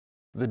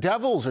The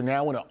Devils are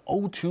now in an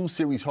 0-2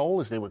 series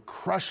hole as they were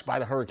crushed by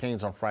the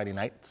Hurricanes on Friday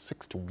night,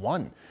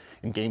 6-1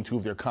 in Game 2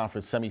 of their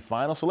conference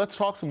semifinal. So let's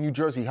talk some New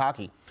Jersey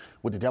hockey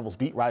with the Devils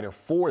beat writer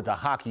for the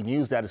Hockey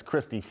News. That is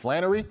Christy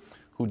Flannery,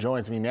 who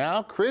joins me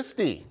now.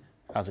 Christy,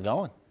 how's it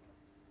going?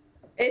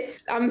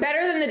 I'm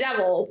better than the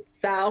Devils,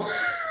 so.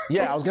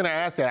 Yeah, I was going to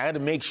ask that. I had to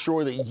make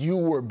sure that you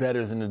were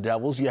better than the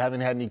Devils. You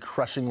haven't had any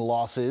crushing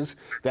losses.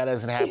 That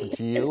hasn't happened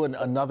to you. And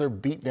another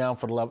beatdown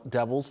for the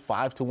Devils,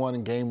 5-1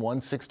 in Game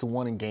 1,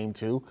 6-1 in Game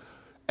 2.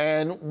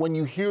 And when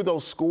you hear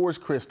those scores,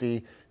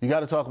 Christy, you got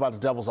to talk about the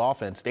Devils'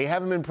 offense. They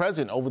haven't been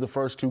present over the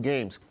first two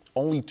games.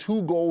 Only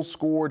 2 goals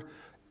scored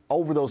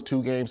over those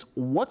 2 games.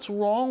 What's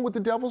wrong with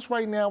the Devils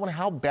right now, and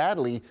how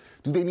badly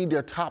do they need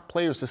their top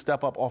players to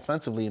step up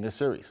offensively in this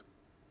series?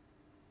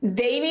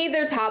 They need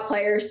their top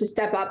players to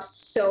step up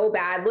so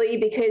badly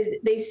because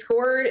they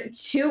scored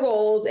 2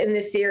 goals in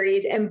this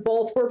series, and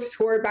both were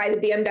scored by the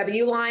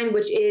BMW line,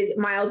 which is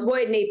Miles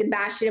Wood, Nathan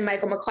Bastian, and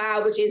Michael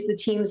McLeod, which is the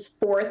team's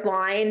 4th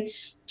line.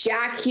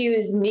 Jack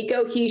Hughes,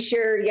 Nico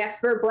Hischier,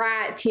 Jesper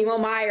Bratt,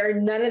 Timo Meier,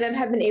 none of them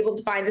have been able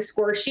to find the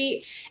score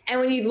sheet. And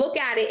when you look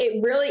at it,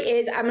 it really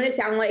is, I'm going to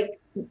sound like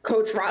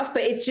Coach Ruff,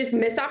 but it's just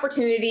missed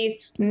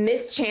opportunities,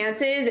 missed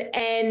chances,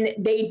 and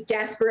they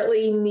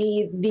desperately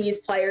need these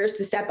players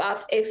to step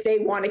up if they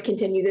want to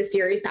continue this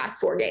series past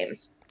 4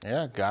 games.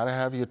 Yeah, got to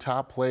have your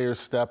top players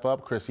step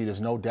up, Chrissy. There's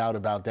no doubt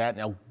about that.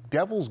 Now,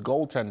 Devils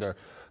goaltender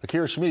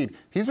Akira Schmid,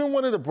 he's been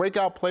one of the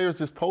breakout players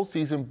this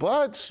postseason,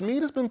 but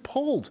Schmid has been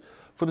pulled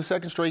for the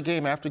 2nd straight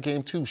game after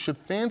Game 2. Should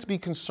fans be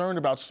concerned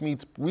about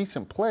Schmid's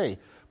recent play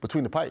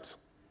between the pipes?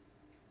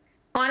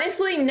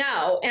 Honestly,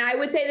 no. And I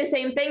would say the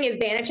same thing if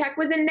Vanacek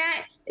was in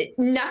net.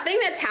 Nothing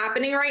that's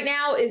happening right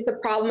now is the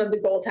problem of the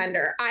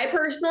goaltender. I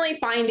personally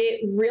find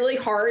it really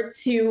hard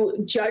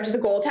to judge the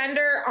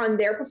goaltender on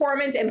their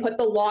performance and put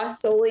the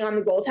loss solely on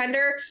the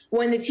goaltender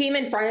when the team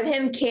in front of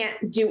him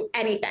can't do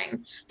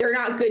anything. They're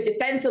not good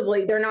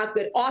defensively. They're not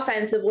good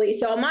offensively.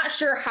 So I'm not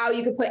sure how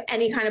you could put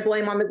any kind of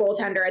blame on the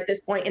goaltender at this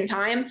point in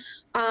time.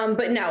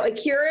 But no,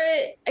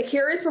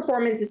 Akira's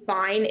performance is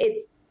fine.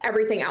 It's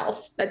everything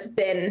else that's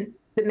been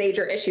the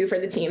major issue for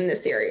the team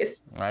this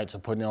series. All right, so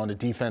putting on the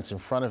defense in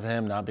front of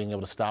him, not being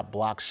able to stop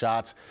block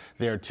shots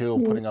there too,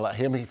 putting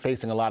him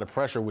facing a lot of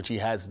pressure, which he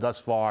has thus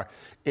far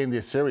in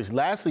this series.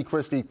 Lastly,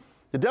 Christy,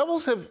 the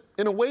Devils have,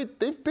 in a way,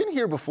 they've been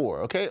here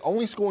before, okay?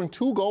 Only scoring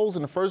 2 goals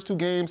in the first 2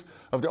 games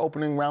of the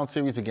opening round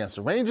series against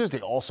the Rangers.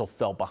 They also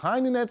fell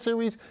behind in that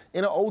series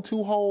in an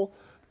 0-2 hole.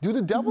 Do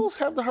the Devils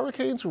have the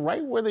Hurricanes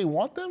right where they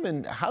want them?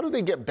 And how do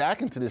they get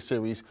back into this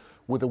series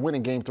with a win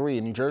in Game 3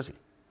 in New Jersey?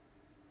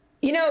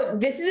 You know,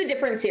 this is a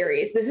different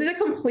series. This is a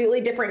completely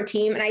different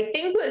team. And I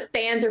think what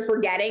fans are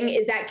forgetting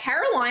is that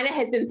Carolina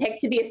has been picked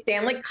to be a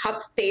Stanley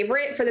Cup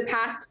favorite for the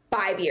past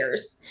 5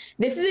 years.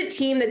 This is a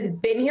team that's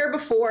been here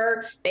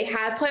before. They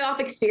have playoff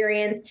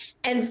experience.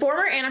 And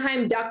former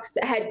Anaheim Ducks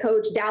head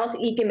coach Dallas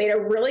Eakin made a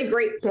really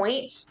great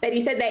point that he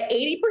said that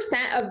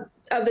 80%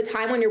 of the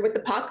time when you're with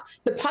the puck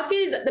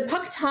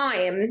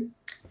time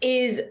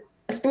is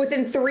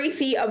within 3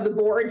 feet of the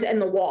boards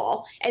and the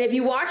wall. And if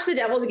you watch the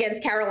Devils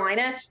against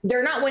Carolina,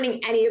 they're not winning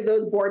any of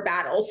those board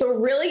battles. So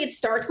really it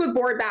starts with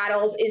board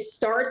battles. It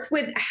starts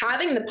with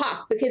having the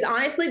puck, because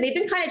honestly, they've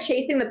been kind of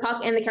chasing the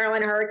puck and the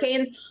Carolina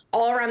Hurricanes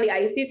all around the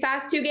ice these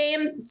past 2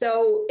 games.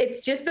 So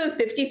it's just those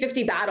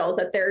 50-50 battles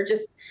that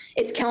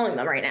it's killing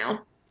them right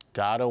now.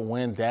 Gotta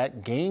win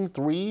that. Game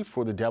 3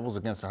 for the Devils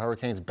against the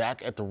Hurricanes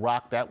back at the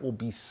Rock. That will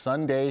be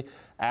Sunday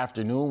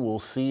afternoon. We'll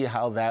see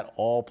how that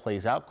all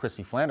plays out.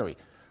 Christy Flannery,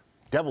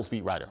 Devils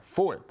beat writer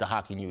for the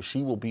Hockey News.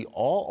 She will be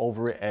all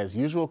over it as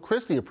usual.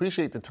 Christy,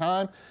 appreciate the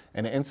time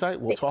and the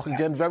insight. We'll talk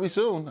again very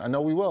soon. I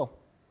know we will.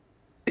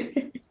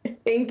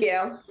 Thank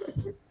you.